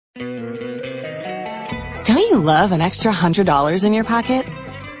Don't you love an extra $100 in your pocket?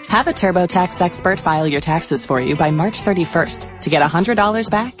 Have a TurboTax expert file your taxes for you by March 31st to get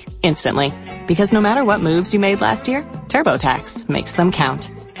 $100 back instantly. Because no matter what moves you made last year, TurboTax makes them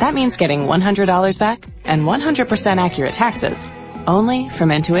count. That means getting $100 back and 100% accurate taxes, only from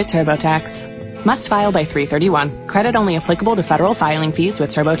Intuit TurboTax. Must file by 3/31. Credit only applicable to federal filing fees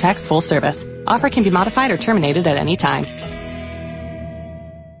with TurboTax full service. Offer can be modified or terminated at any time.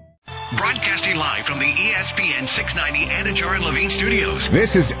 Broadcasting live from the ESPN 690 Anajar and Levine studios.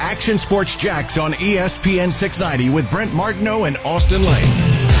 This is Action Sports Jacks on ESPN 690 with Brent Martineau and Austen Lane.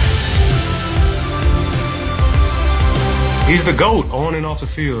 He's the GOAT on and off the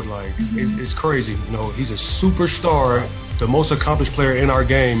field. Like, it's crazy. You know, he's a superstar, the most accomplished player in our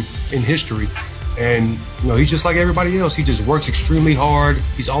game in history. And, you know, he's just like everybody else. He just works extremely hard.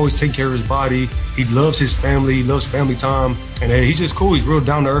 He's always taking care of his body. He loves his family. He loves family time. And he's just cool. He's a real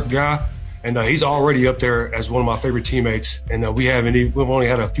down-to-earth guy. And he's already up there as one of my favorite teammates. And we've only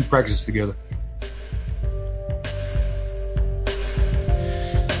had a few practices together.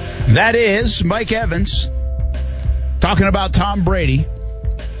 That is Mike Evans talking about Tom Brady.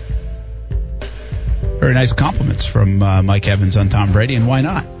 Very nice compliments from Mike Evans on Tom Brady, and why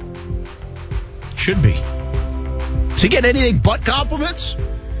not? Should be. Does he get anything but compliments?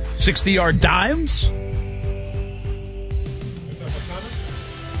 60-yard dimes?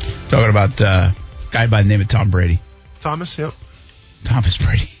 Talking about a guy by the name of Tom Brady. Thomas, yep. Thomas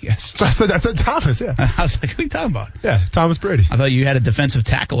Brady, yes. I said Thomas, yeah. I was like, what are you talking about? Yeah, Thomas Brady. I thought you had a defensive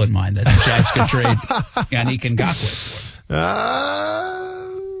tackle in mind that the Jags could trade Yannick Ngakoue for.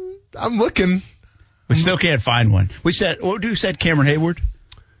 I'm looking. We still can't find one. We said Cameron Hayward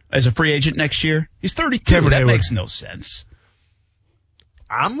as a free agent next year? He's 32. Cameron Hayward. Makes no sense.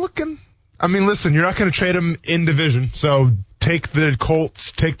 I'm looking. I mean, listen, you're not going to trade him in division, so take the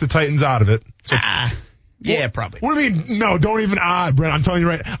Colts, take the Titans out of it. So, yeah, probably. What do you mean? No, don't even, Brent, I'm telling you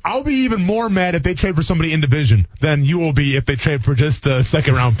right. I'll be even more mad if they trade for somebody in division than you will be if they trade for just a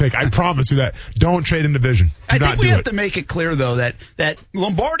second-round pick. I promise you that. Don't trade in division. I think we have to make it clear, though, that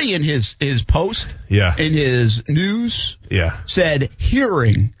Lombardi in his post, in his news, said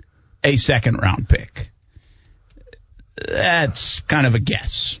hearing a second-round pick. That's kind of a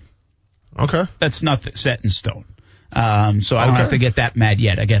guess. Okay. That's not set in stone. So I don't have to get that mad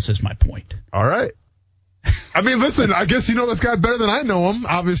yet, I guess is my point. All right. I mean, listen, I guess you know this guy better than I know him,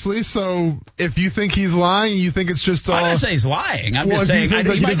 obviously. So if you think he's lying, you think it's just all... I'm not saying he's lying. I'm just saying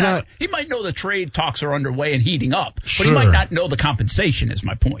he might know the trade talks are underway and heating up, but he might not know the compensation is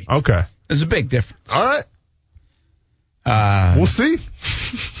my point. Okay. There's a big difference. All right. We'll see.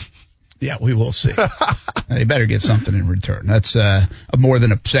 Yeah, we will see. They better get something in return. That's more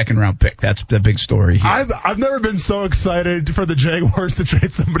than a second-round pick. That's the big story here. I've never been so excited for the Jaguars to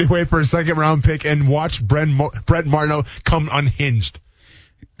trade somebody away for a second-round pick and watch Brent Martineau come unhinged.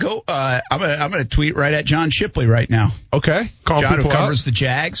 I'm gonna tweet right at John Shipley right now. Okay, John, who covers the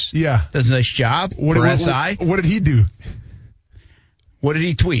Jags. Yeah, does a nice job for SI. What did he do? What did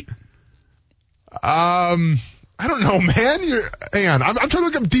he tweet? I don't know, man. Hang on. I'm trying to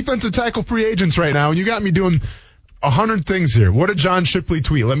look up defensive tackle free agents right now, and you got me doing 100 things here. What did John Shipley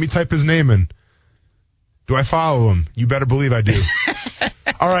tweet? Let me type his name in. Do I follow him? You better believe I do.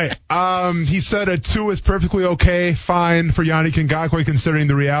 All right. He said a 2 is perfectly okay, fine for Yannick Ngakoue considering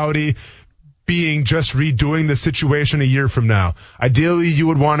the reality being just redoing the situation a year from now. Ideally, you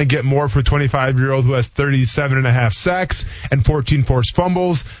would want to get more for a 25-year-old who has 37.5 sacks and 14 forced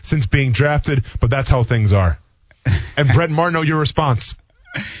fumbles since being drafted, but that's how things are. And Brent Martineau, your response.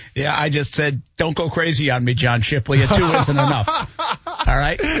 Yeah, I just said, don't go crazy on me, John Shipley. A 2 isn't enough. All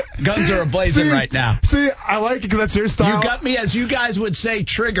right? Guns are ablazing right now. See, I like it because that's your style. You got me, as you guys would say,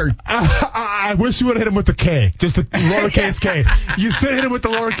 triggered. I wish you would have hit him with the K. Just the lowercase K. You should hit him with the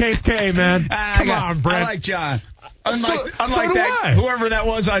lowercase K, man. Come on, Brent. I like John. Unlike so that, whoever that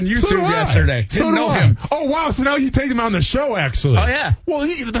was on YouTube yesterday. Didn't know him. Oh, wow. So now you take him on the show, actually. Oh, yeah. Well,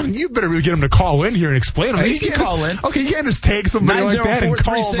 you better get him to call in here and explain him. He can call in. Okay, you can't just take somebody like that and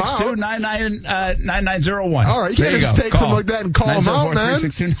call him out. 904-362-9901. All right, you can't just take something like that and call him out, man.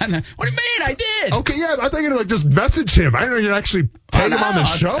 What do you mean? I did. Okay, yeah, I think you'd just message him. I didn't know you'd actually take him on the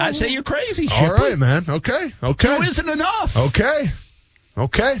show. I say you're crazy, Shipley. All right, man. Okay. 2 isn't enough. Okay.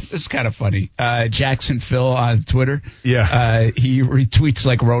 This is kind of funny. Jackson Phil on Twitter. Yeah. He retweets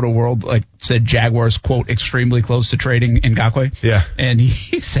like Roto World, like said Jaguars, quote, extremely close to trading Ngakoue. Yeah. And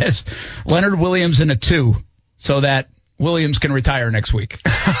he says Leonard Williams in a 2 so that Williams can retire next week.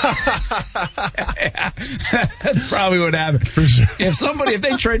 That's probably what happened. For sure. If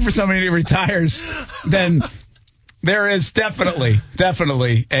they trade for somebody who retires, then There is definitely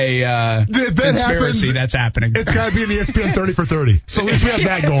a conspiracy that's happening. It's got to be an ESPN 30 for 30. So at least we have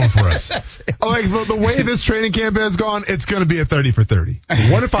that going for us. Like the way this training camp has gone, it's going to be a 30 for 30.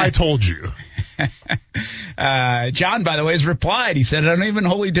 What if I told you? John, by the way, has replied. He said, I don't even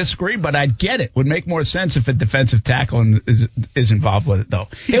wholly disagree, but I'd get it. Would make more sense if a defensive tackle is involved with it, though.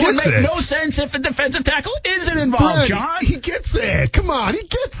 It would make no sense if a defensive tackle isn't involved, Brent, John. He gets it. Come on, he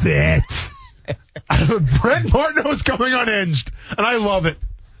gets it. Brent Martineau is coming unhinged, and I love it.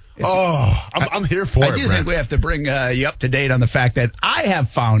 I'm here for it, I do think we have to bring you up to date on the fact that I have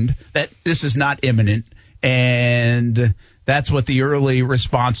found that this is not imminent, and that's what the early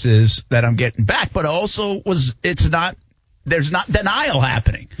response is that I'm getting back. But also there's not denial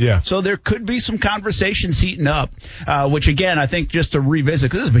happening. Yeah. So there could be some conversations heating up, which again, I think just to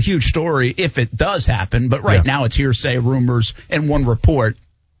revisit, because this is a huge story if it does happen, but right now it's hearsay, rumors, and one report.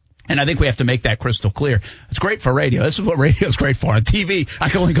 And I think we have to make that crystal clear. It's great for radio. This is what radio is great for. On TV, I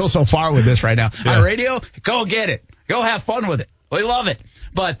can only go so far with this right now. Yeah. On radio, go get it. Go have fun with it. We love it.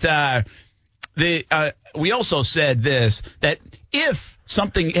 But we also said this, that if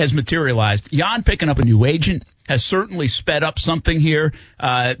something has materialized, Jan picking up a new agent has certainly sped up something here.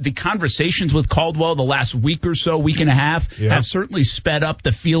 The conversations with Caldwell the last week or so, week and a half, have certainly sped up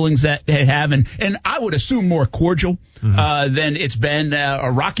the feelings that they have, and I would assume more cordial than it's been a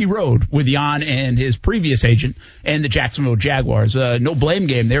rocky road with Jan and his previous agent and the Jacksonville Jaguars. No blame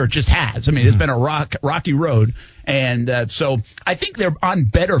game there. It just has. I mean, it's been a rocky road, and so I think they're on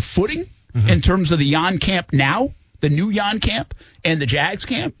better footing in terms of the Jan camp now, the new Jan camp, and the Jags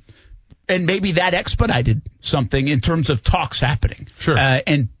camp. And maybe that expedited something in terms of talks happening. Sure.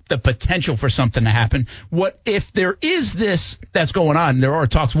 And the potential for something to happen. What if there is this that's going on, there are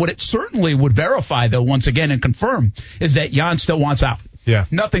talks, what it certainly would verify, though, once again, and confirm, is that Jan still wants out. Yeah.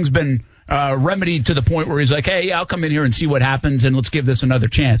 Nothing's been remedied to the point where he's like, hey, I'll come in here and see what happens, and let's give this another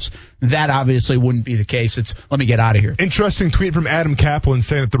chance. That obviously wouldn't be the case. It's, let me get out of here. Interesting tweet from Adam Kaplan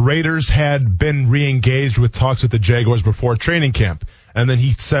saying that the Raiders had been re-engaged with talks with the Jaguars before training camp. And then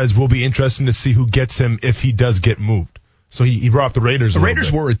he says, will be interesting to see who gets him if he does get moved. So he brought up the Raiders. The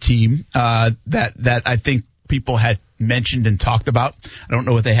Raiders were a team that I think people had mentioned and talked about. I don't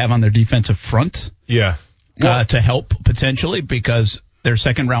know what they have on their defensive front. Yeah. To help potentially, because their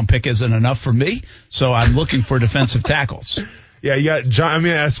second round pick isn't enough for me. So I'm looking for defensive tackles. Yeah, you got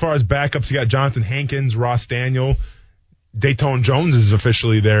as far as backups, you got Jonathan Hankins, Ross Daniel. Dayton Jones is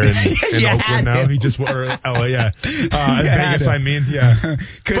officially there in Oakland now. He just LA, Vegas, I mean, yeah.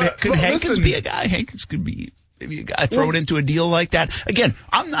 Could Hankins be a guy? Hankins could be maybe a guy thrown into a deal like that. Again,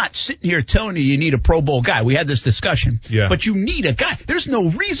 I'm not sitting here telling you need a Pro Bowl guy. We had this discussion. Yeah. But you need a guy. There's no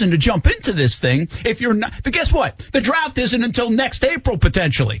reason to jump into this thing if you're not. But guess what? The draft isn't until next April,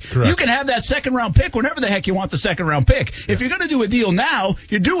 potentially. Correct. You can have that second-round pick whenever the heck you want the second-round pick. Yeah. If you're going to do a deal now,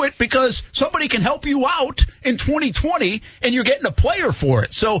 you do it because somebody can help you out in 2020, and you're getting a player for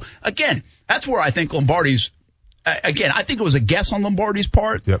it. So, again, that's where I think Lombardi's again, I think it was a guess on Lombardi's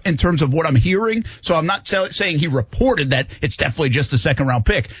part in terms of what I'm hearing. So I'm not saying he reported that it's definitely just a second-round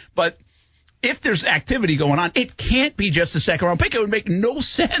pick. But if there's activity going on, it can't be just a second-round pick. It would make no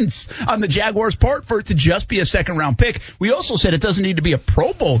sense on the Jaguars' part for it to just be a second-round pick. We also said it doesn't need to be a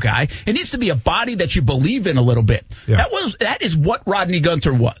Pro Bowl guy. It needs to be a body that you believe in a little bit. Yeah. That is what Rodney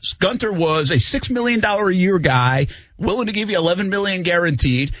Gunter was. Gunter was a $6 million a year guy, willing to give you $11 million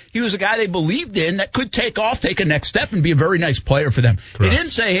guaranteed. He was a guy they believed in that could take a next step and be a very nice player for them. Correct. He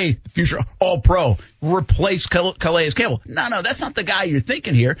didn't say, hey, future all-pro, replace Calais Campbell. No, that's not the guy you're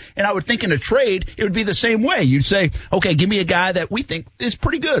thinking here. And I would think in a trade, it would be the same way. You'd say, okay, give me a guy that we think is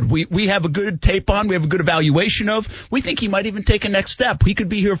pretty good. We have a good tape on. We have a good evaluation of. We think he might even take a next step. He could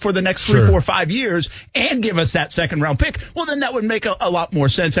be here for the next 3, 4, 5 years and give us that second-round pick. Well, then that would make a lot more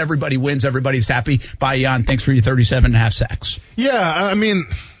sense. Everybody wins. Everybody's happy. Bye, Jan. Thanks for your 37.5 sacks. Yeah, I mean,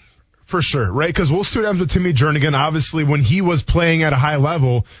 for sure, right? Because we'll see what happens with Timmy Jernigan. Obviously, when he was playing at a high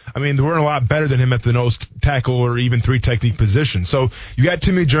level, I mean, they weren't a lot better than him at the nose tackle or even 3 technique position. So you got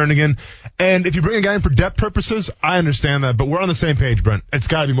Timmy Jernigan. And if you bring a guy in for depth purposes, I understand that. But we're on the same page, Brent. It's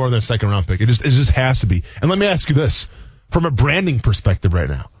got to be more than a second-round pick. It just has to be. And let me ask you this. From a branding perspective right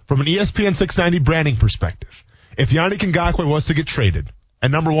now, from an ESPN 690 branding perspective, if Yannick Ngakoue was to get traded,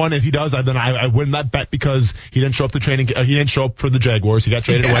 and number one, if he does, then I win that bet because he didn't show up he didn't show up for the Jaguars. He got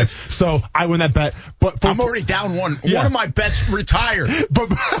traded away. So I win that bet. But I'm already down one. Yeah. One of my bets retired.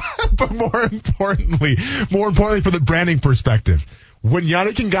 But more importantly for the branding perspective, when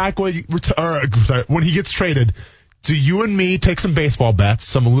Yannick Ngakoue, when he gets traded, do you and me take some baseball bats,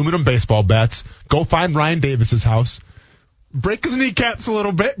 some aluminum baseball bats, go find Ryan Davis's house, break his kneecaps a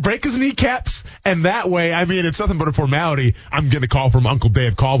little bit, and that way, I mean, it's nothing but a formality. I'm getting a call from Uncle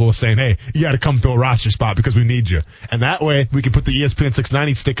Dave Caldwell saying, hey, you got to come to a roster spot because we need you. And that way, we can put the ESPN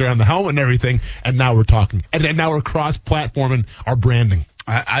 690 sticker on the helmet and everything, and now we're talking. And now we're cross-platforming our branding.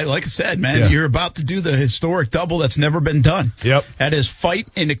 I like I said, man, you're about to do the historic double that's never been done. Yep. That is fight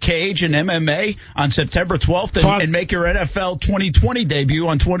in a cage in MMA on September 12th and make your NFL 2020 debut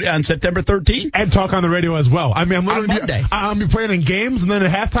on September 13th. And talk on the radio as well. I mean, I'm on Monday. I'll be playing in games, and then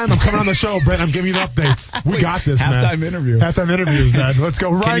at halftime, I'm coming on the show, Brent. I'm giving you the updates. We got this, man. Halftime interviews, man. Let's go.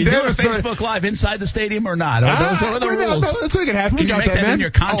 Can Ryan you Davis, do a Facebook Live inside the stadium or not? Those are the rules. Let's make it happen. Can you make that in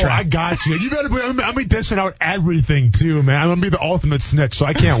your contract? Oh, I got you. You better be. I'm gonna be dishing out everything too, man. I'm gonna be the ultimate snitch, so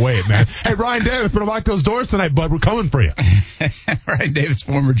I can't wait, man. Hey, Ryan Davis, better lock those doors tonight, bud. We're coming for you. Ryan Davis,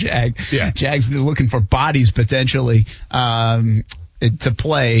 former Jag. Yeah. Jags looking for bodies potentially to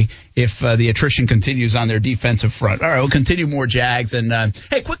play if the attrition continues on their defensive front. All right, we'll continue more Jags. And,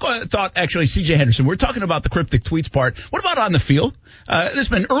 hey, quick thought, actually, C.J. Henderson. We're talking about the cryptic tweets part. What about on the field? There's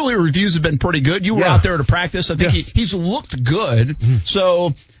been earlier reviews have been pretty good. You were out there to practice. I think he's looked good. Mm-hmm.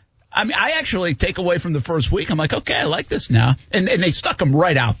 So, I mean, I actually take away from the first week. I'm like, okay, I like this now. And they stuck him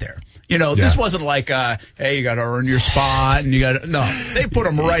right out there. You know, this wasn't like, hey, you got to earn your spot, and you got to, no, they put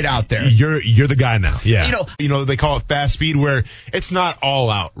him right out there. You're the guy now. Yeah. You know, they call it fast speed, where it's not all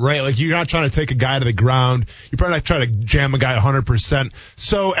out, right? Like, you're not trying to take a guy to the ground. You're probably not trying to jam a guy 100%.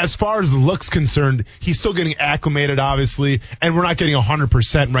 So as far as the look's concerned, he's still getting acclimated, obviously, and we're not getting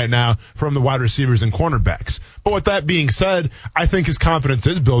 100% right now from the wide receivers and cornerbacks. But with that being said, I think his confidence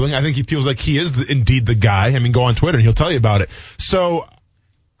is building. I think he feels like he is indeed the guy. I mean, go on Twitter and he'll tell you about it. So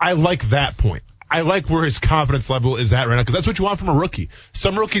I like that point. I like where his confidence level is at right now, because that's what you want from a rookie.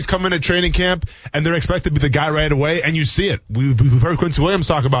 Some rookies come into training camp and they're expected to be the guy right away, and you see it. We've heard Quincy Williams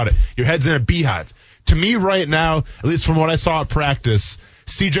talk about it. Your head's in a beehive. To me right now, at least from what I saw at practice,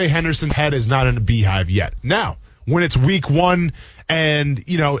 C.J. Henderson's head is not in a beehive yet. Now, when it's week one and,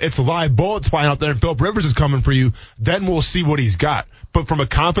 you know, it's live bullets flying out there and Philip Rivers is coming for you, then we'll see what he's got. But from a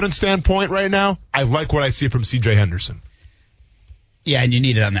confidence standpoint right now, I like what I see from C.J. Henderson. Yeah, and you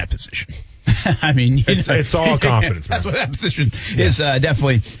need it on that position. I mean, it's all confidence, man. That's what that position is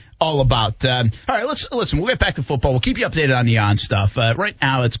definitely all about. All right, listen. We'll get back to football. We'll keep you updated on the on stuff. Right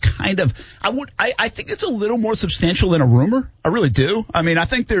now, it's kind of I think it's a little more substantial than a rumor. I really do. I mean, I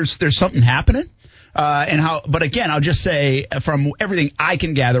think there's something happening. But again, I'll just say from everything I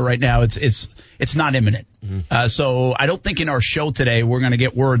can gather right now, it's not imminent. Mm-hmm. So I don't think in our show today we're going to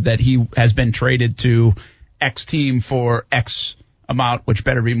get word that he has been traded to X team for X amount, which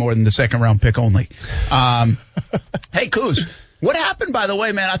better be more than the second round pick only. Hey, Kuz, what happened, by the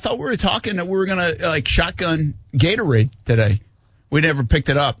way, man? I thought we were talking that we were going to shotgun Gatorade today. We never picked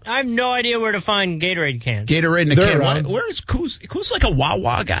it up. I have no idea where to find Gatorade cans. Gatorade in a can. Right. Where is Kuz? Kuz like a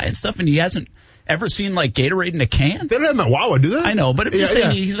Wawa guy and stuff, and he hasn't ever seen like Gatorade in a can? They don't have them at Wawa, do they? I know, but if you're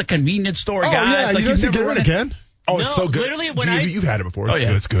saying he's a convenience store guy, yeah, it's like you've never run a can. Oh, no, it's so good. Literally, when you've had it before.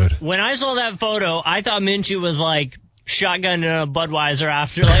 It's good. When I saw that photo, I thought Minshew was like shotgunning a Budweiser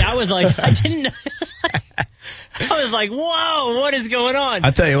after. Like, I was like, I didn't know. I was like, whoa, what is going on?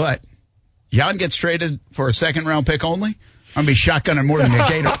 I'll tell you what. Jan gets traded for a second round pick only. I'm going to be shotgunning more than your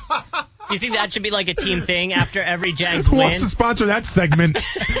Gator. You think that should be like a team thing after every Jags win? Who wants to sponsor that segment?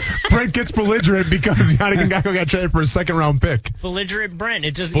 Brent gets belligerent because Yannick Ngakoue got traded for a second-round pick. Belligerent Brent.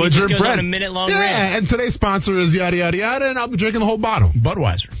 It just goes on a minute-long rant. Yeah, and today's sponsor is yada, yada, yada, and I'll be drinking the whole bottle.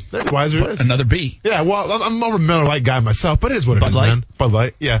 Budweiser. Another B. Yeah, well, I'm more of a Miller Lite guy myself, but it is what it is, man. Bud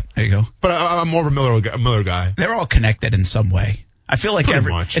Light, yeah. There you go. But I'm more of a Miller guy. They're all connected in some way. I feel like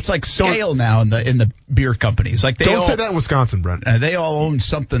it's like scale now in the beer companies. Like don't say that in Wisconsin, Brent. They all own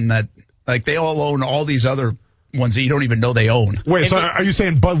something that, like, they all own all these other ones that you don't even know they own. Wait, so are you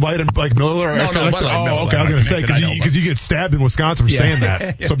saying Bud Light and like Miller? No, Bud Light. Oh, okay. I was going to say because you get stabbed in Wisconsin for saying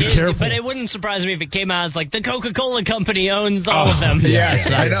that. So be careful. But it wouldn't surprise me if it came out as like the Coca-Cola company owns all of them. Yes,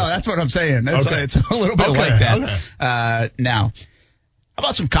 I know. That's what I'm saying. It's a little bit like that. Okay. Now, how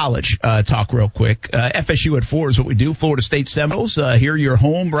about some college talk real quick? FSU at 4 is what we do. Florida State Seminoles. Here you're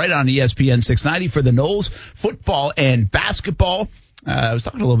home right on ESPN 690 for the Noles football and basketball. I was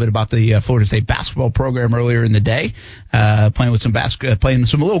talking a little bit about the Florida State basketball program earlier in the day, playing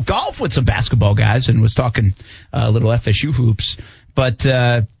some little golf with some basketball guys, and was talking a little FSU hoops. But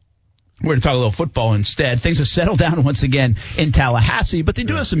we're going to talk a little football instead. Things have settled down once again in Tallahassee, but they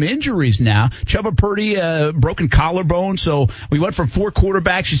do have some injuries now. Chuba Purdy, broken collarbone. So we went from 4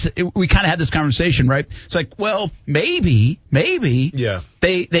 quarterbacks. We kind of had this conversation, right? It's like, well, maybe. Yeah.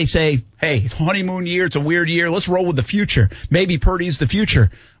 they say, hey, it's honeymoon year, it's a weird year, let's roll with the future. Maybe Purdy's the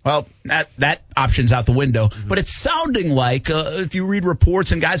future. Well, that option's out the window. Mm-hmm. But it's sounding like, if you read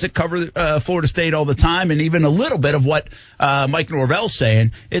reports and guys that cover Florida State all the time, and even a little bit of what Mike Norvell's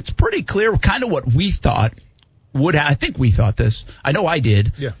saying, it's pretty clear kind of what we thought I think we thought this. I know I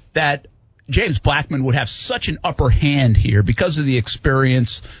did. Yeah. That James Blackman would have such an upper hand here because of the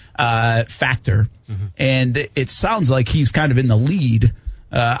experience factor. Mm-hmm. And it sounds like he's kind of in the lead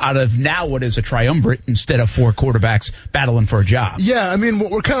out of now what is a triumvirate instead of 4 quarterbacks battling for a job. Yeah, I mean,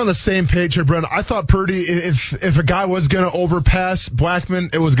 we're kind of on the same page here, Brent. I thought Purdy, if a guy was going to overpass Blackman,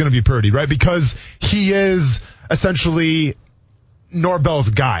 it was going to be Purdy, right? Because he is essentially Norvell's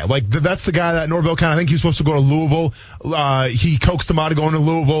guy. Like, that's the guy that Norvell I think he was supposed to go to Louisville. He coaxed him out of going to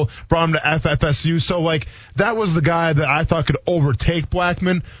Louisville, brought him to FSU. So, like, that was the guy that I thought could overtake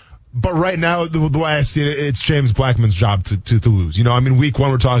Blackman. But right now, the way I see it, it's James Blackman's job to lose. You know, I mean, week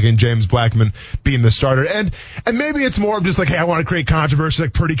 1, we're talking James Blackman being the starter. And maybe it's more of just like, hey, I want to create controversy,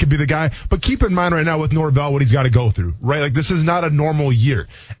 like Purdy could be the guy. But keep in mind right now with Norvell what he's got to go through, right? Like, this is not a normal year.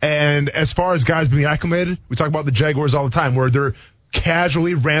 And as far as guys being acclimated, we talk about the Jaguars all the time where they're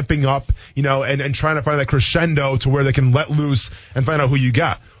casually ramping up, you know, and trying to find that crescendo to where they can let loose and find out who you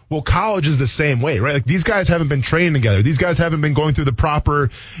got. Well, college is the same way, right? Like, these guys haven't been training together. These guys haven't been going through the proper,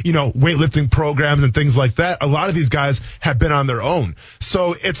 you know, weightlifting programs and things like that. A lot of these guys have been on their own.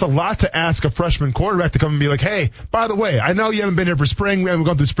 So it's a lot to ask a freshman quarterback to come and be like, hey, by the way, I know you haven't been here for spring. We haven't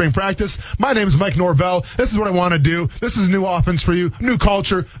gone through spring practice. My name is Mike Norvell. This is what I want to do. This is a new offense for you, new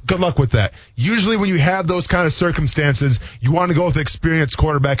culture. Good luck with that. Usually when you have those kind of circumstances, you want to go with the experienced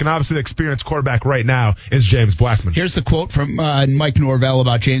quarterback, and obviously the experienced quarterback right now is James Blackman. Here's the quote from Mike Norvell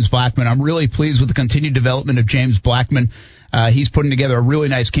about James Blackman. I'm really pleased with the continued development of James Blackman. He's putting together a really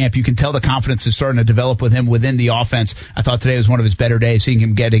nice camp. You can tell the confidence is starting to develop with him within the offense. I thought today was one of his better days, seeing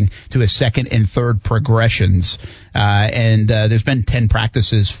him getting to his second and third progressions. And there's been 10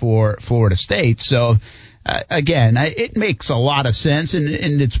 practices for Florida State. So, again, it makes a lot of sense.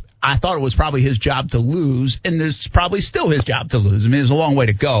 And I thought it was probably his job to lose. And there's probably still his job to lose. I mean, there's a long way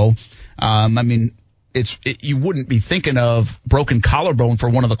to go. You wouldn't be thinking of broken collarbone for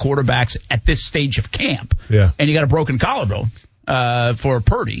one of the quarterbacks at this stage of camp. Yeah. And you got a broken collarbone for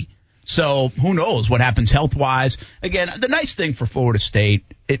Purdy. So who knows what happens health-wise. Again, the nice thing for Florida State,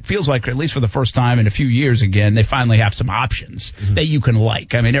 it feels like, at least for the first time in a few years again, they finally have some options that you can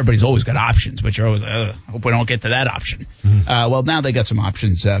like. I mean, everybody's always got options, but you're always, hope we don't get to that option. Well, now they got some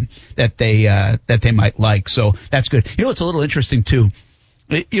options that they might like. So that's good. You know what's a little interesting, too?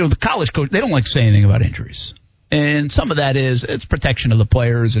 You know, the college coach, they don't like to say anything about injuries. And some of that is, it's protection of the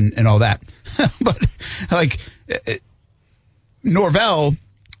players and all that. But, like, Norvell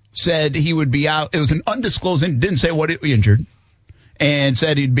said he would be out. It was an undisclosed injury, didn't say what it injured, and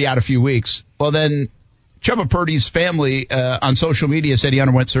said he'd be out a few weeks. Well, then Chubba Purdy's family on social media said he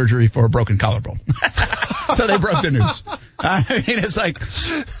underwent surgery for a broken collarbone. So they broke the news. I mean, it's like,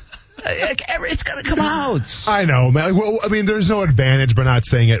 it's going to come out. I know, man. Well, I mean, there's no advantage by not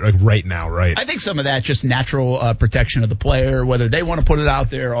saying it like right now, right? I think some of that just natural protection of the player, whether they want to put it out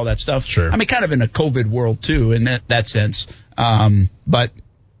there, all that stuff. Sure. I mean, kind of in a COVID world, too, in that sense. But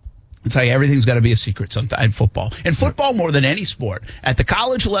I'll tell you, everything's got to be a secret sometimes in football. In football, more than any sport. At the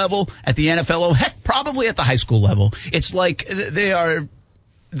college level, at the NFL level, heck, probably at the high school level. It's like they are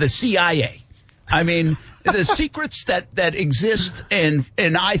the CIA. I mean, the secrets that exist, and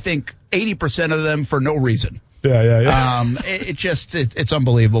I think 80% of them for no reason. Yeah. It's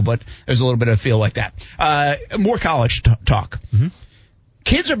unbelievable, but there's a little bit of feel like that. More college talk. Mm-hmm.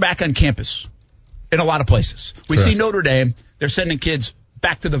 Kids are back on campus in a lot of places. We see Notre Dame, they're sending kids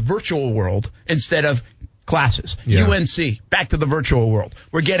back to the virtual world instead of classes. Yeah. UNC, back to the virtual world.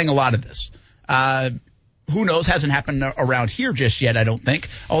 We're getting a lot of this. Who knows? Hasn't happened around here just yet, I don't think.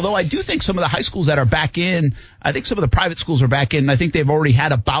 Although I do think some of the high schools that are back in, I think some of the private schools are back in. I think they've already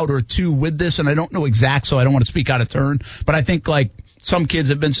had a bout or two with this, and I don't know exact, so I don't want to speak out of turn. But I think, like, some kids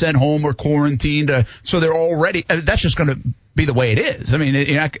have been sent home or quarantined, so they're already – that's just going to be the way it is. I mean,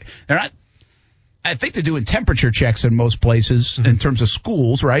 they're not – I think they're doing temperature checks in most places in terms of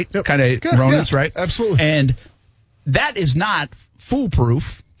schools, right? Yep. Kind of Ronas, right? Absolutely. And that is not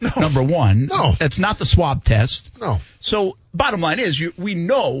foolproof. No. Number one. No. That's not the swab test. No. So bottom line is we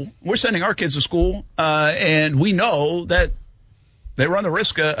know we're sending our kids to school, and we know that they run the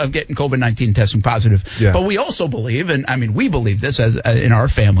risk of getting COVID-19 testing positive. Yeah. But we also believe, and I mean, we believe this as in our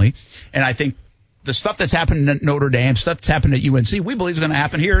family, and I think the stuff that's happened at Notre Dame, stuff that's happened at UNC, we believe is going to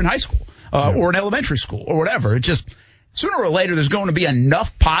happen here in high school or in elementary school or whatever. It just sooner or later there's going to be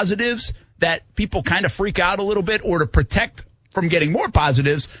enough positives that people kind of freak out a little bit, or to protect from getting more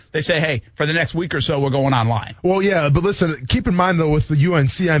positives, they say, hey, for the next week or so, we're going online. Well, yeah, but listen, keep in mind, though, with the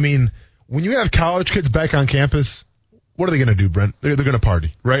UNC, I mean, when you have college kids back on campus, what are they going to do, Brent? They're going to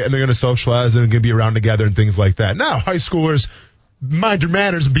party, right? And they're going to socialize and going to be around together and things like that. Now, high schoolers, mind your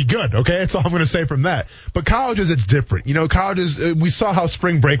manners and be good, okay? That's all I'm going to say from that. But colleges, it's different. You know, colleges, we saw how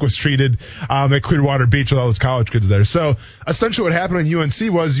spring break was treated at Clearwater Beach with all those college kids there. So essentially what happened in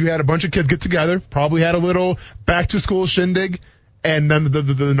UNC was you had a bunch of kids get together, probably had a little back-to-school shindig, and then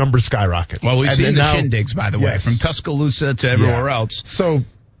the numbers skyrocket. Well, we've seen the shindigs, by the way, from Tuscaloosa to everywhere else. So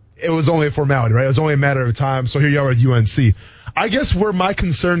it was only a formality, right? It was only a matter of time. So here you are with UNC. I guess where my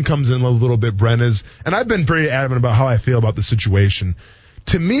concern comes in a little bit, Brent, is, and I've been very adamant about how I feel about the situation.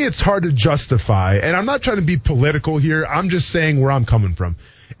 To me, it's hard to justify, and I'm not trying to be political here. I'm just saying where I'm coming from.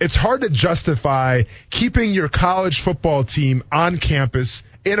 It's hard to justify keeping your college football team on campus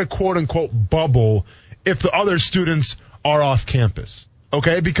in a quote-unquote bubble if the other students are off campus,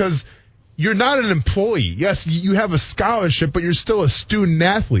 okay? Because you're not an employee. Yes, you have a scholarship, but you're still a student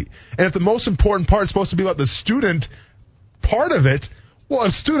athlete. And if the most important part is supposed to be about the student part of it, well,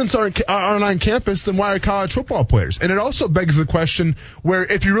 if students aren't on campus, then why are college football players? And it also begs the question where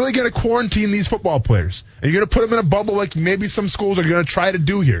if you're really going to quarantine these football players and you're going to put them in a bubble like maybe some schools are going to try to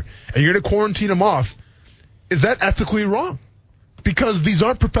do here, and you're going to quarantine them off, is that ethically wrong? Because these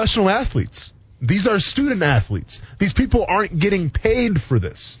aren't professional athletes. These are student athletes. These people aren't getting paid for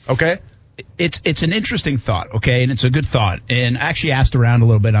this, okay? It's an interesting thought, okay, and it's a good thought. And I actually asked around a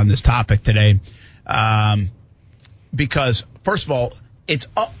little bit on this topic today because, first of all, it's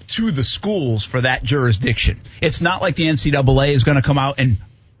up to the schools for that jurisdiction. It's not like the NCAA is going to come out and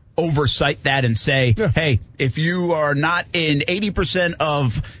oversight that and say, hey, if you are not in 80%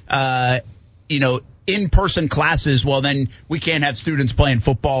 of, in-person classes, well, then we can't have students playing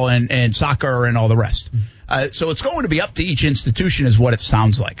football and soccer and all the rest. So it's going to be up to each institution is what it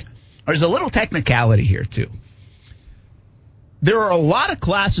sounds like. There's a little technicality here, too. There are a lot of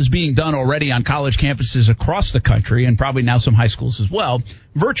classes being done already on college campuses across the country, and probably now some high schools as well,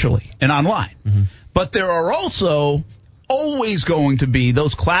 virtually and online. Mm-hmm. But there are also always going to be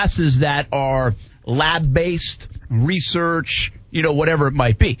those classes that are lab-based, research, whatever it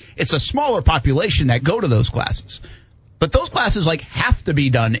might be. It's a smaller population that go to those classes. But those classes, have to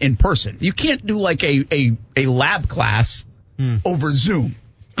be done in person. You can't do, a lab class over Zoom.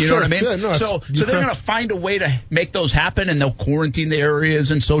 You know what I mean? Yeah, no, so they're going to find a way to make those happen, and they'll quarantine the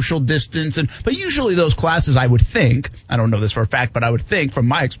areas and social distance. But usually those classes, I would think, I don't know this for a fact, but I would think from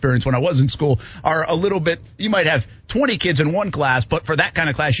my experience when I was in school, are a little bit, you might have 20 kids in one class, but for that kind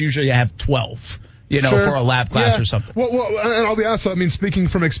of class, usually you have 12. For a lab class or something. Well, and I'll be honest, speaking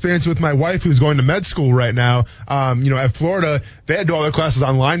from experience with my wife who's going to med school right now, at Florida, they had to do all their classes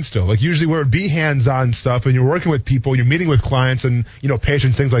online still. Usually where it'd be hands-on stuff and you're working with people, you're meeting with clients and,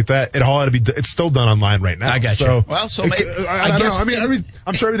 patients, things like that, it all had to be, it's still done online right now. I got you. Well, so I guess,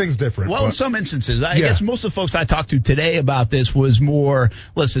 I'm sure everything's different. Well, in some instances, I guess most of the folks I talked to today about this was more,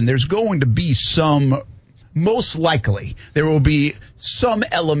 listen, there's going to be most likely, there will be some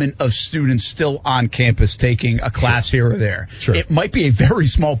element of students still on campus taking a class here or there. Sure. It might be a very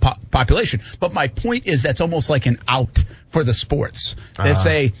small population, but my point is that's almost like an out for the sports. They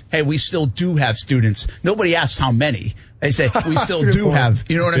say, hey, we still do have students. Nobody asks how many. They say, we still do have,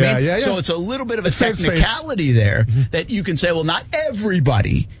 you know what I mean? Yeah. So it's a little bit of a technicality there that you can say, well, not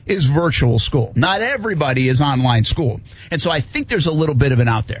everybody is virtual school. Not everybody is online school. And so I think there's a little bit of an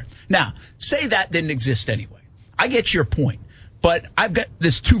out there. Now, say that didn't exist anyway. I get your point, but I've got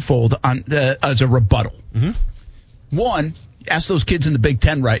this twofold as a rebuttal. Mm-hmm. One, ask those kids in the Big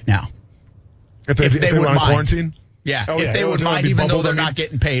Ten right now. If they would mind. Quarantine? Yeah, if they would mind, even though they're not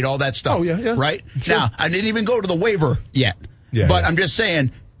getting paid, all that stuff. Oh, yeah. Right? Sure. Now, I didn't even go to the waiver yet. But I'm just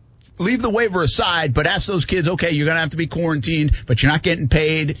saying, leave the waiver aside, but ask those kids, okay, you're going to have to be quarantined, but you're not getting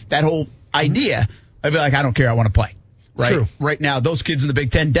paid. That whole idea, I'd be like, I don't care, I want to play. Right? True. Right now, those kids in the Big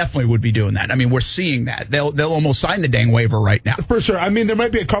Ten definitely would be doing that. I mean, we're seeing that. They'll almost sign the dang waiver right now. For sure. I mean, there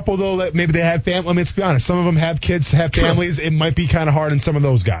might be a couple, though, that maybe they have family. I mean, let's be honest. Some of them have kids, have families. It might be kind of hard in some of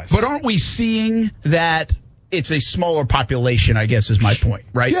those guys. But aren't we seeing that it's a smaller population, I guess, is my point,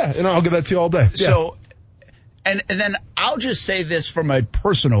 right? Yeah, and I'll give that to you all day. Yeah. So, and then I'll just say this from a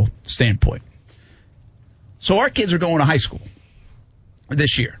personal standpoint. So our kids are going to high school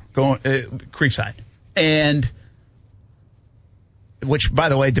this year, going Creekside. And which, by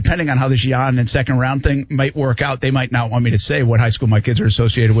the way, depending on how the Gian and second round thing might work out, they might not want me to say what high school my kids are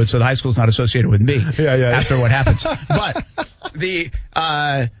associated with, so the high school's not associated with me after what happens. But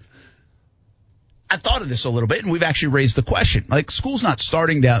I've thought of this a little bit, and we've actually raised the question. School's not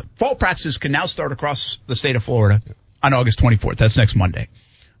starting fall practices can now start across the state of Florida on August 24th. That's next Monday.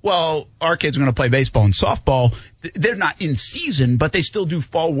 Well, our kids are going to play baseball and softball. They're not in season, but they still do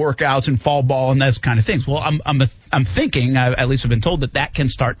fall workouts and fall ball and those kind of things. Well, I'm thinking, at least I've been told that can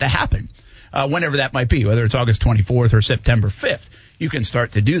start to happen whenever that might be, whether it's August 24th or September 5th. You can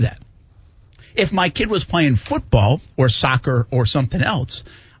start to do that. If my kid was playing football or soccer or something else,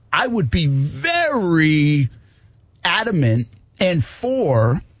 I would be very adamant and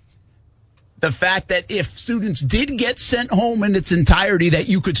for the fact that if students did get sent home in its entirety, that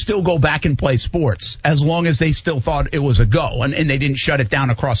you could still go back and play sports as long as they still thought it was a go and they didn't shut it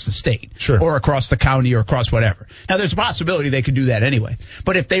down across the state or across the county or across whatever. Now, there's a possibility they could do that anyway.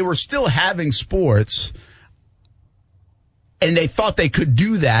 But if they were still having sports and they thought they could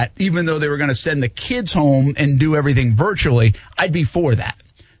do that, even though they were going to send the kids home and do everything virtually, I'd be for that.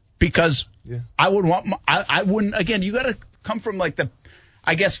 Because I wouldn't, again, you got to come from like the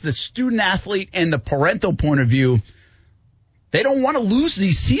student athlete and the parental point of view. They don't want to lose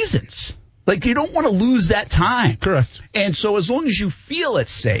these seasons. Like, you don't want to lose that time. Correct. And so as long as you feel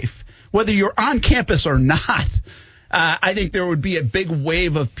it's safe, whether you're on campus or not, I think there would be a big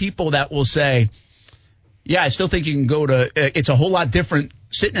wave of people that will say, yeah, I still think you can go to, it's a whole lot different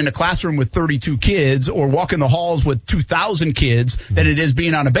sitting in a classroom with 32 kids or walking the halls with 2,000 kids than it is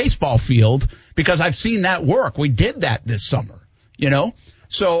being on a baseball field, because I've seen that work. We did that this summer,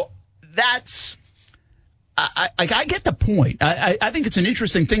 So that's, I get the point. I think it's an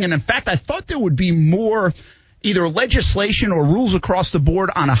interesting thing. And in fact, I thought there would be more either legislation or rules across the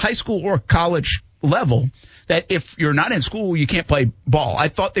board on a high school or college level that if you're not in school, you can't play ball. I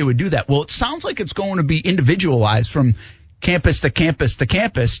thought they would do that. Well, it sounds like it's going to be individualized from campus to campus to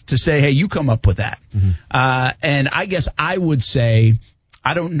campus to say, hey, you come up with that. Mm-hmm. And I guess I would say,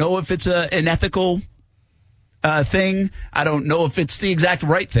 I don't know if it's an ethical thing. I don't know if it's the exact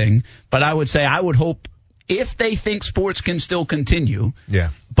right thing, but I would say I would hope if they think sports can still continue,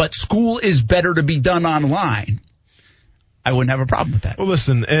 but school is better to be done online, I wouldn't have a problem with that. Well,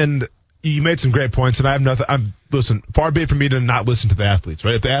 listen, and you made some great points, and I have nothing. Listen, far be it from me to not listen to the athletes,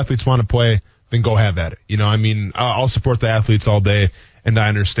 right? If the athletes want to play, then go have at it. I'll support the athletes all day, and I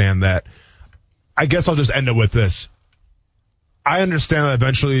understand that. I guess I'll just end it with this. I understand that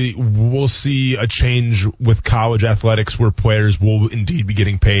eventually we'll see a change with college athletics where players will indeed be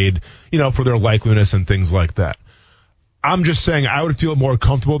getting paid, for their likeliness and things like that. I'm just saying I would feel more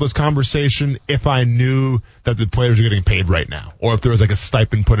comfortable with this conversation if I knew that the players are getting paid right now, or if there was like a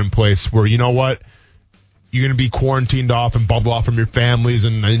stipend put in place where, you know what, you're going to be quarantined off and bubbled off from your families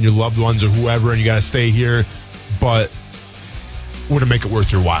and your loved ones or whoever, and you got to stay here, but we're going to make it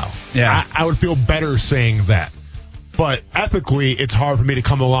worth your while. Yeah. I would feel better saying that. But ethically, it's hard for me to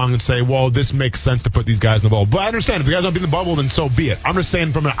come along and say, well, this makes sense to put these guys in the bubble. But I understand, if the guys don't be in the bubble, then so be it. I'm just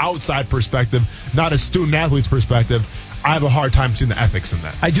saying from an outside perspective, not a student-athlete's perspective, I have a hard time seeing the ethics in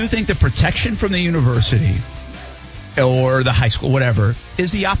that. I do think the protection from the university or the high school, whatever,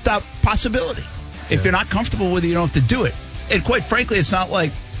 is the opt-out possibility. If you're not comfortable with it, you don't have to do it. And quite frankly, it's not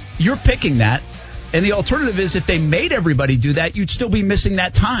like you're picking that. And the alternative is if they made everybody do that, you'd still be missing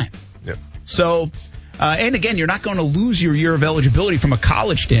that time. Yep. So, and again, you're not going to lose your year of eligibility from a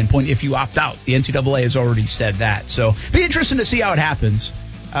college standpoint if you opt out. The NCAA has already said that. So be interesting to see how it happens.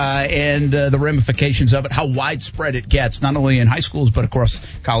 And the ramifications of it, how widespread it gets, not only in high schools, but across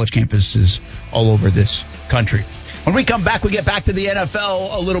college campuses all over this country. When we come back, we get back to the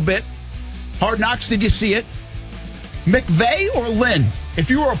NFL a little bit. Hard Knocks, did you see it? McVay or Lynn? If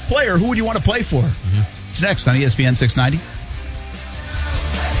you were a player, who would you want to play for? Mm-hmm. It's next on ESPN 690.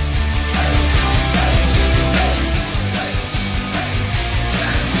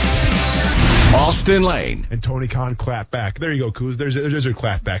 Austin Lane. And Tony Khan clap back. There you go, Kuz. There's your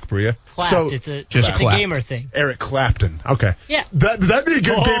clap back for you. Clapped. So, it's a clapped. gamer thing. Eric Clapton. Okay. Yeah. That'd be a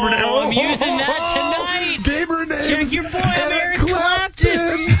good gamer name. I'm using that tonight. Gamer name. Check your boy, Eric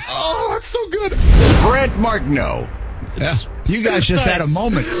Clapton. Oh, that's so good. Brent Martineau. Yeah. You guys just had a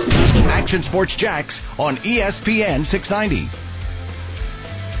moment. Action Sports Jacks on ESPN 690.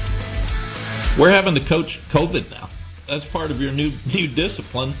 We're having to coach COVID now. That's part of your new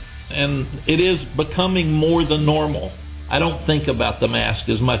discipline. And it is becoming more than normal. I don't think about the mask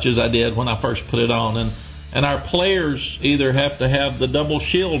as much as I did when I first put it on. And our players either have to have the double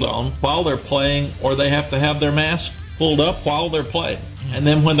shield on while they're playing, or they have to have their mask pulled up while they're playing. And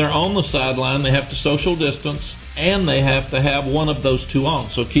then when they're on the sideline, they have to social distance, and they have to have one of those two on.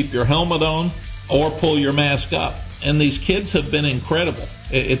 So keep your helmet on or pull your mask up. And these kids have been incredible.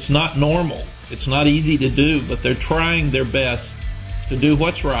 It's not normal. It's not easy to do, but they're trying their best to do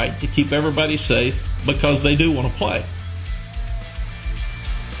what's right, to keep everybody safe, because they do want to play.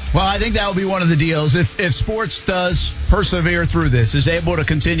 Well, I think that will be one of the deals. If sports does persevere through this, is able to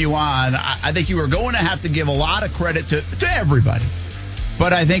continue on, I think you are going to have to give a lot of credit to everybody.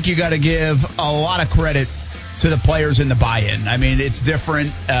 But I think you got to give a lot of credit to the players in the buy-in. I mean, it's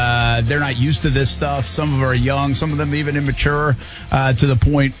different. They're not used to this stuff. Some of them are young, some of them even immature, to the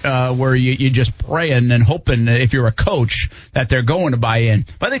point where you're just praying and hoping, if you're a coach, that they're going to buy in.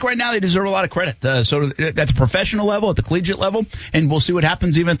 But I think right now they deserve a lot of credit. So at the professional level, at the collegiate level, and we'll see what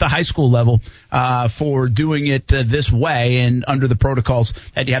happens even at the high school level for doing it this way and under the protocols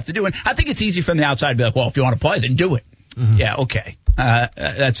that you have to do. And I think it's easy from the outside to be like, well, if you want to play, then do it. Mm-hmm. Yeah, okay.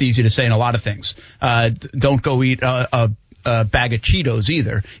 That's easy to say in a lot of things. Don't go eat a bag of Cheetos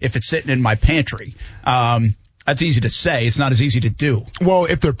either if it's sitting in my pantry. That's easy to say. It's not as easy to do. Well,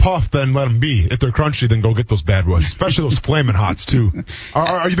 if they're puffed, then let them be. If they're crunchy, then go get those bad boys, especially those Flamin' Hots, too.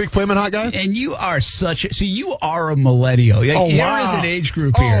 Are you a big Flamin' Hot guy? And you are you are a millennial. Like, wow. Here is an age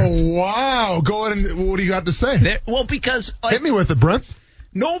group here. Oh, wow. Go ahead and what do you got to say? Well, because... hit me with it, Brent.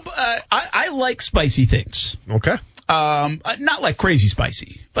 No, I like spicy things. Okay. Not like crazy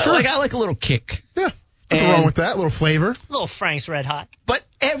spicy, but sure. I like a little kick. Yeah. Nothing wrong with that. A little flavor. A little Frank's Red Hot. But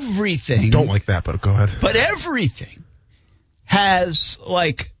everything. Don't like that, but go ahead. But everything has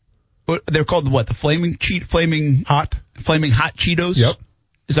what they're called. The flaming hot Cheetos. Yep.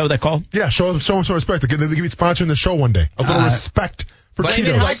 Is that what they're called? Yeah. Show them some respect. They give you sponsoring the show one day. A little respect. For Flamin'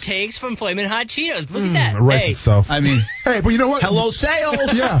 Cheetos. Hot takes from Flamin' Hot Cheetos. Look at that. It writes itself. I mean, hey, but you know what? Hello,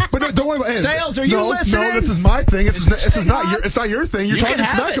 sales. Yeah, but don't worry about it. Sales, are you listening? No, this is my thing. It's not your thing. You're you talking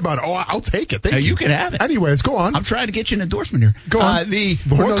smack about it. Oh, I'll take it. Thank you. You can have it. Anyways, go on. I'm trying to get you an endorsement here. Go on.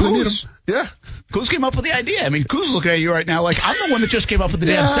 Kuz. Yeah. Kuz came up with the idea. I mean, Kuz is looking at you right now like I'm the one that just came up with the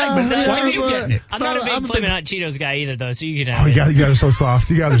damn segment. Why are you getting it? I'm not a big Flamin' Hot Cheetos guy either, though, so you can have it. You guys are so soft.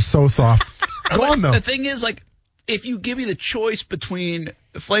 You guys are so soft. Go on, though. The thing is, if you give me the choice between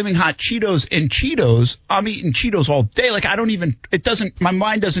Flaming Hot Cheetos and Cheetos, I'm eating Cheetos all day. My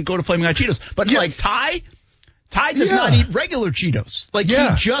mind doesn't go to Flaming Hot Cheetos. But Ty does not eat regular Cheetos.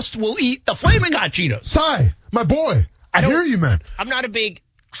 He just will eat the Flaming Hot Cheetos. Ty, my boy, I hear you, man. I'm not a big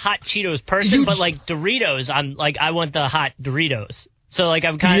hot Cheetos person, but Doritos, I want the hot Doritos. So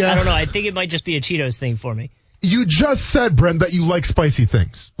I'm kind of, I don't know, I think it might just be a Cheetos thing for me. You just said, Brent, that you like spicy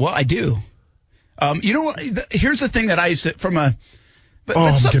things. Well, I do. You know what? Here's the thing that I used to,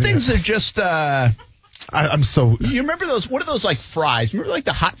 but some things are just. I'm so. You remember those? What are those fries? Remember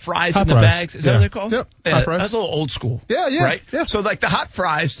the hot fries in the bags? Is that what they're called? Yep. Hot fries. That's a little old school. Yeah. Right. Yeah. So the hot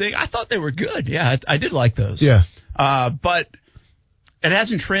fries thing, I thought they were good. Yeah, I did like those. Yeah. But it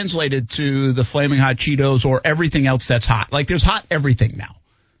hasn't translated to the Flaming Hot Cheetos or everything else that's hot. There's hot everything now.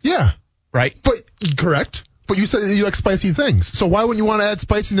 Yeah. Right. But correct. But you said you like spicy things. So why wouldn't you want to add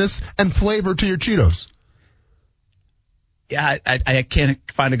spiciness and flavor to your Cheetos? Yeah, I can't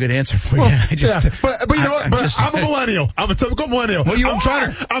find a good answer for you. But you know what? I'm a millennial. I'm a typical millennial. Well, I'm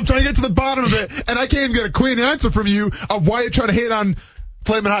trying to get to the bottom of it, and I can't even get a clean answer from you of why you're trying to hate on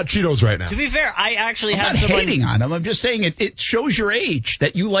Flamin' Hot Cheetos right now. To be fair, I actually I'm not hating on them. I'm just saying it shows your age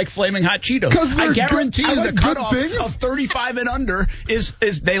that you like Flaming Hot Cheetos. I guarantee you the cutoff of 35 and under is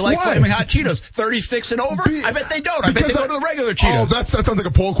they like Flaming Hot Cheetos. 36 and over, I bet they don't. I bet they go to the regular Cheetos. Oh, that sounds like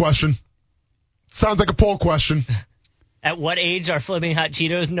a poll question. Sounds like a poll question. At what age are Flaming Hot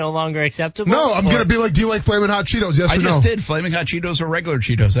Cheetos no longer acceptable? No, I'm going to be like, do you like Flaming Hot Cheetos? Yes or no? I just did. Flaming Hot Cheetos or regular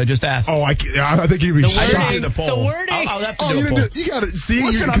Cheetos. I just asked. Oh, I think you'd be shocked. I didn't do the poll. The wording. I'll have to do a poll. You got to see.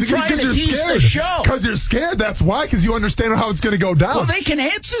 Listen, I'm trying to tease the show. Because you're scared. That's why. Because you understand how it's going to go down. Well, they can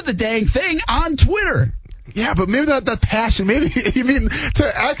answer the dang thing on Twitter. Yeah, but maybe that passion. Maybe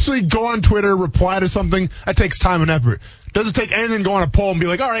to actually go on Twitter, reply to something, that takes time and effort. Doesn't take anything to go on a poll and be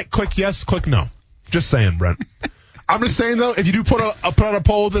like, all right, click yes, click no. Just saying, Brent. I'm just saying, though, if you do put out a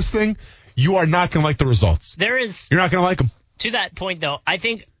poll of this thing, you are not going to like the results. You're not going to like them. To that point, though, I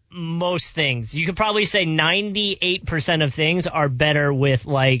think most things, you could probably say 98% of things are better with,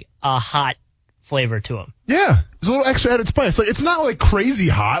 a hot flavor to them. Yeah. There's a little extra added spice. It's not, crazy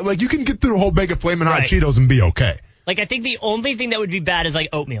hot. You can get through a whole bag of Flamin' Hot Cheetos and be okay. I think the only thing that would be bad is,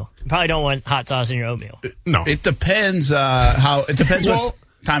 oatmeal. You probably don't want hot sauce in your oatmeal. No. It depends what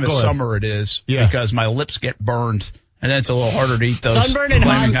time of summer it is. Yeah. Because my lips get burned. And then it's a little harder to eat those. Sunburn and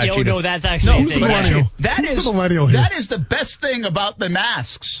hot Cheetos. No, that's actually a thing. That is the best thing about the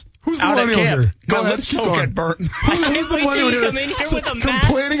masks. Who's the millennial here? My lips don't get burnt. Who's the millennial here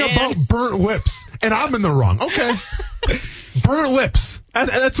complaining about burnt lips? And I'm in the wrong. Okay. Burnt lips.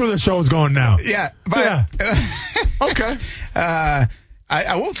 That's where the show is going now. Yeah. But, okay.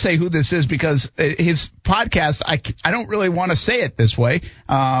 I won't say who this is because his podcast, I don't really want to say it this way.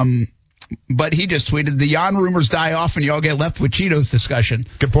 But he just tweeted, the Jan rumors die off and you all get left with Cheetos discussion.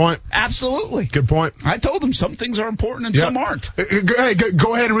 Good point. Absolutely. Good point. I told him some things are important and some aren't. Hey,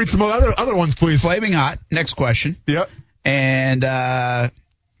 go ahead and read some other ones, please. Flaming hot. Next question. Yep. And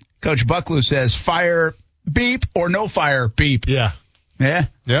Coach Bucklew says, fire beep or no fire beep. Yeah. Yeah?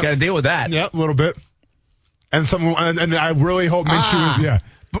 Yep. Got to deal with that. Yeah, a little bit. And I really hope Minshew is,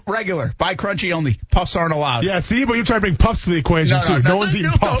 Regular. Buy crunchy only. Puffs aren't allowed. Yeah, see, but you're trying to bring puffs to the equation, too. No one's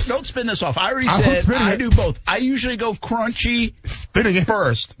eating puffs. Don't spin this off. I already said I do both. I usually go crunchy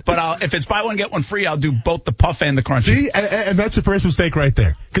first, but if it's buy one, get one free, I'll do both the puff and the crunchy. See, and that's your first mistake right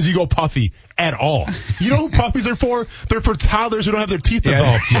there, because you go puffy at all. You know who puppies are for? They're for toddlers who don't have their teeth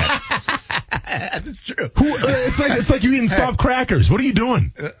developed yet. That's true. It's like you eating soft crackers. What are you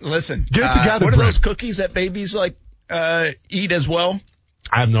doing? Listen. Get it together, What are Brent. those cookies that babies eat as well?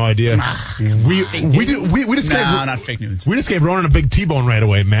 I have no idea. We just not fake news. We just gave Ronan a big T-bone right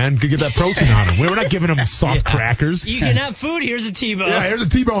away, man. Could get that protein on him. We're not giving him soft crackers. You can have food. Here's a T-bone. Yeah, here's a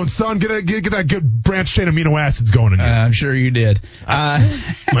T-bone, son. Get that good branched chain amino acids going in you. I'm sure you did.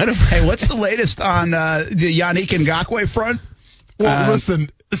 Hey, what's the latest on the Yannick Ngakoue front? Well,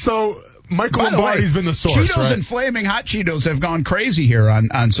 listen. So Michael Lombardi's been the source. Cheetos right? and Flaming Hot Cheetos have gone crazy here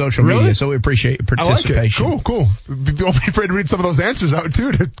on social media, so we appreciate your participation. I like it. Cool. Don't be afraid to read some of those answers out,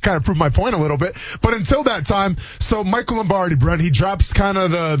 too, to kind of prove my point a little bit. But until that time, so Michael Lombardi, Brent, he drops kind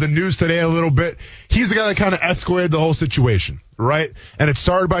of the news today a little bit. He's the guy that kind of escalated the whole situation, right? And it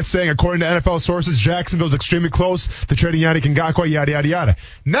started by saying, according to NFL sources, Jacksonville's extremely close to trading Yannick Ngakoue, yada, yada, yada.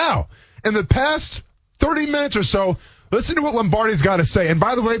 Now, in the past 30 minutes or so, listen to what Lombardi's got to say. And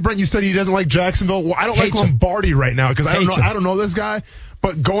by the way, Brent, you said he doesn't like Jacksonville. Well, I don't like Lombardi right now because I don't know this guy.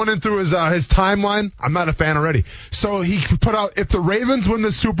 But going in through his timeline, I'm not a fan already. So he put out, if the Ravens win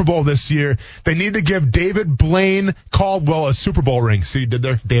the Super Bowl this year, they need to give David Blaine Caldwell a Super Bowl ring. See, you did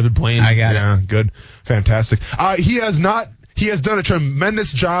there? David Blaine. I got it. Yeah, good. Fantastic. He has done a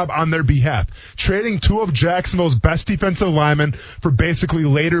tremendous job on their behalf. Trading two of Jacksonville's best defensive linemen for basically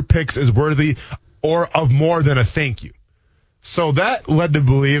later picks is worthy or of more than a thank you. So that led to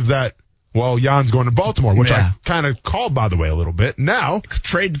believe that, well, Jan's going to Baltimore, which I kind of called, by the way, a little bit. Now,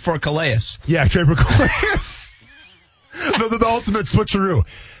 trade for Calais. Yeah, trade for Calais. the ultimate switcheroo.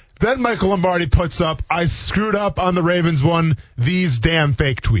 Then Michael Lombardi puts up, I screwed up on the Ravens one, these damn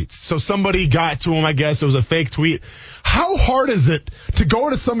fake tweets. So somebody got to him, I guess. It was a fake tweet. How hard is it to go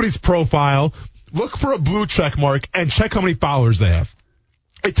into somebody's profile, look for a blue check mark, and check how many followers they have?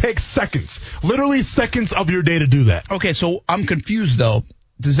 It takes seconds, literally seconds of your day to do that. Okay, so I'm confused, though.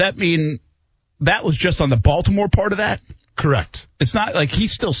 Does that mean that was just on the Baltimore part of that? Correct. It's not like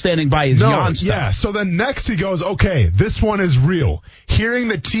he's still standing by his Jan stuff. Yeah, so then next he goes, okay, this one is real. Hearing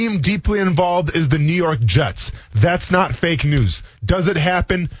the team deeply involved is the New York Jets. That's not fake news. Does it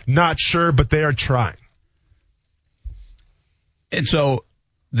happen? Not sure, but they are trying. And so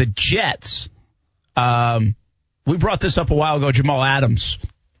the Jets, we brought this up a while ago, Jamal Adams.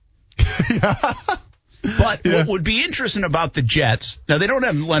 Yeah. But what would be interesting about the Jets, now they don't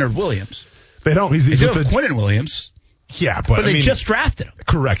have Leonard Williams. They don't. He's they do have Quinnen Williams. Yeah, but they just drafted him.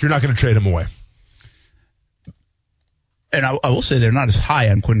 Correct. You're not going to trade him away. And I will say they're not as high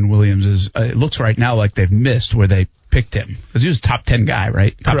on Quinnen Williams as it looks right now like they've missed where they picked him. Because he was a top 10 guy,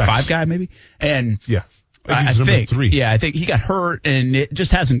 right? Top Correct. 5 guy, maybe? And yeah. I think 3. Yeah, I think he got hurt and it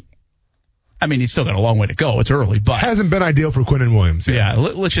just hasn't. I mean, he's still got a long way to go. It's early, but hasn't been ideal for Quinnen Williams. Yeah,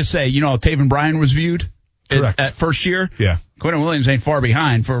 let's just say, Taven Bryan was viewed at first year. Yeah. Quinnen Williams ain't far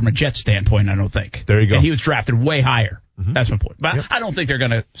behind from a Jet standpoint, I don't think. There you go. And he was drafted way higher. Mm-hmm. That's my point. But I don't think they're going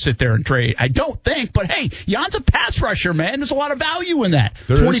to sit there and trade. I don't think. But, hey, Jan's a pass rusher, man. There's a lot of value in that.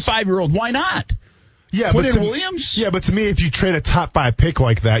 25-year-old, why not? Yeah, Quinnen Williams? Yeah, but to me, if you trade a top 5 pick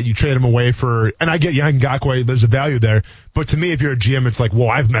like that, you trade him away for, and I get Yannick Ngakoue, there's a value there. But to me, if you're a GM, it's like, well,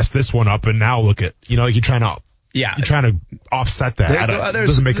 I've messed this one up, and now look at, like you're trying to offset that. It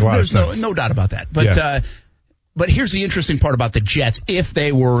doesn't make a lot of sense. No doubt about that. But but here's the interesting part about the Jets, if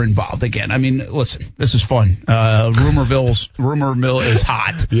they were involved again. I mean, listen, this is fun. Rumor mill is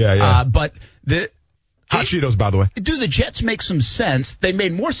hot. Yeah. But Hot Cheetos, by the way. Do the Jets make some sense? They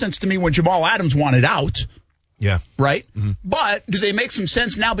made more sense to me when Jamal Adams wanted out. Yeah. Right? Mm-hmm. But do they make some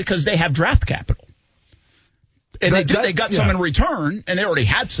sense now because they have draft capital? And they got some in return, and they already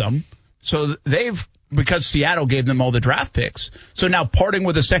had some. So they've because Seattle gave them all the draft picks. So now parting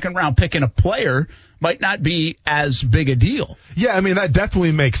with a second-round pick and a player might not be as big a deal. Yeah, I mean, that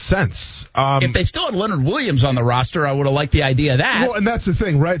definitely makes sense. If they still had Leonard Williams on the roster, I would have liked the idea of that. Well, and that's the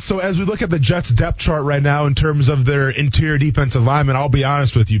thing, right? So as we look at the Jets depth chart right now in terms of their interior defensive linemen, I'll be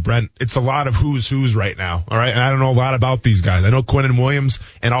honest with you, Brent, it's a lot of who's right now, all right? And I don't know a lot about these guys. I know Quinnen Williams,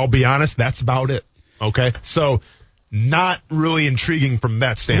 and I'll be honest, that's about it, okay? So not really intriguing from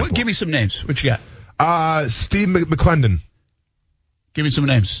that standpoint. Well, give me some names. What you got? Steve McClendon. Give me some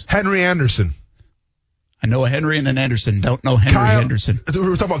names. Henry Anderson. I know a Henry and an Anderson. Don't know Henry Anderson.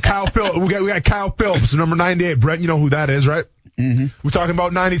 We're talking about Kyle Phillips. We got Kyle Phillips, number 98. Brent, you know who that is, right? Mm-hmm. We're talking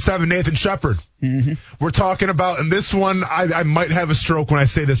about 97, Nathan Shepard. Mm-hmm. We're talking about, and this one, I might have a stroke when I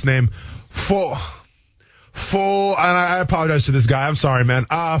say this name. Full, and I apologize to this guy. I'm sorry, man.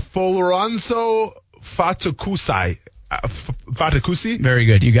 Foloranzo Fatakusai. Fatakusi? Very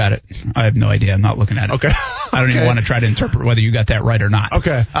good. You got it. I have no idea. I'm not looking at it. Okay. I don't even want to try to interpret whether you got that right or not.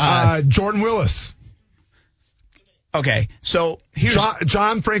 Okay. Jordan Willis. Okay. So here's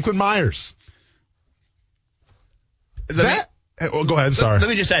John Franklin Myers. Go ahead. I'm sorry. Let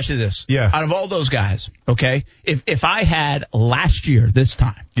me just ask you this. Yeah. Out of all those guys, okay, if I had last year,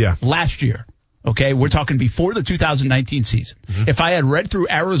 okay, we're talking before the 2019 season. Mm-hmm. If I had read through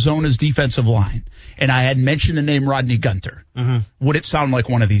Arizona's defensive line and I had mentioned the name Rodney Gunter, would it sound like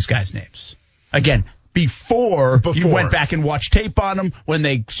one of these guys' names? Again, before you went back and watched tape on them, when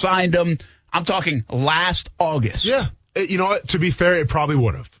they signed them, I'm talking last August. Yeah. You know what? To be fair, it probably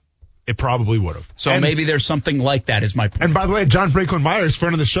would have. So maybe there's something like that is my point. And by the way, John Franklin Myers,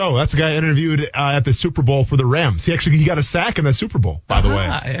 friend of the show, that's the guy I interviewed at the Super Bowl for the Rams. He got a sack in the Super Bowl, by the way.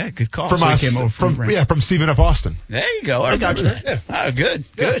 Yeah, good call. From Stephen F. Austin. There you go. I remember that. Yeah. Oh,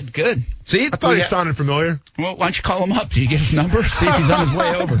 good. See, I thought he sounded familiar. Well, why don't you call him up? Do you get his number? See if he's on his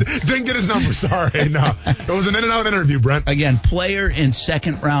way over. Didn't get his number. Sorry. No. It was an in-and-out interview, Brent. Again, player and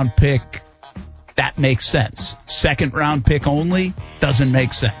second-round pick. That makes sense. Second round pick only doesn't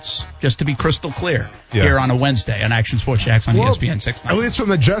make sense. Just to be crystal clear here on a Wednesday on Action Sports Jacks on ESPN 690. At least from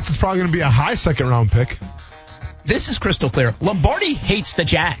the Jets, it's probably going to be a high second round pick. This is crystal clear. Lombardi hates the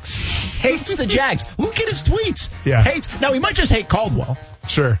Jags. Look at his tweets. Yeah. Hates. Now, he might just hate Caldwell.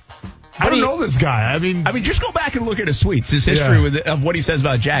 Sure. I don't know this guy. I mean, just go back and look at his tweets, his history of what he says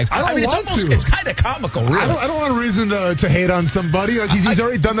about Jags. It's kind of comical, really. I don't want a reason to hate on somebody. Like he's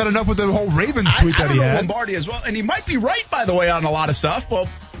already done that enough with the whole Ravens tweet that he had. Lombardi as well, and he might be right, by the way, on a lot of stuff. Well,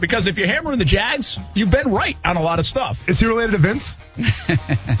 because if you're hammering the Jags, you've been right on a lot of stuff. Is he related to Vince?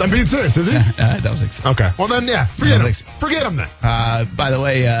 I'm being serious. Is he? I don't think so. Okay. Well then, forget him then. By the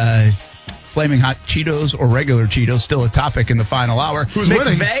way. Flaming hot Cheetos or regular Cheetos, still a topic in the final hour. Who's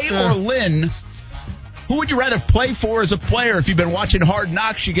winning? McVay or Lynn? Who would you rather play for as a player? If you've been watching Hard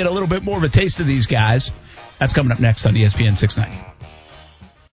Knocks, you get a little bit more of a taste of these guys. That's coming up next on ESPN 690.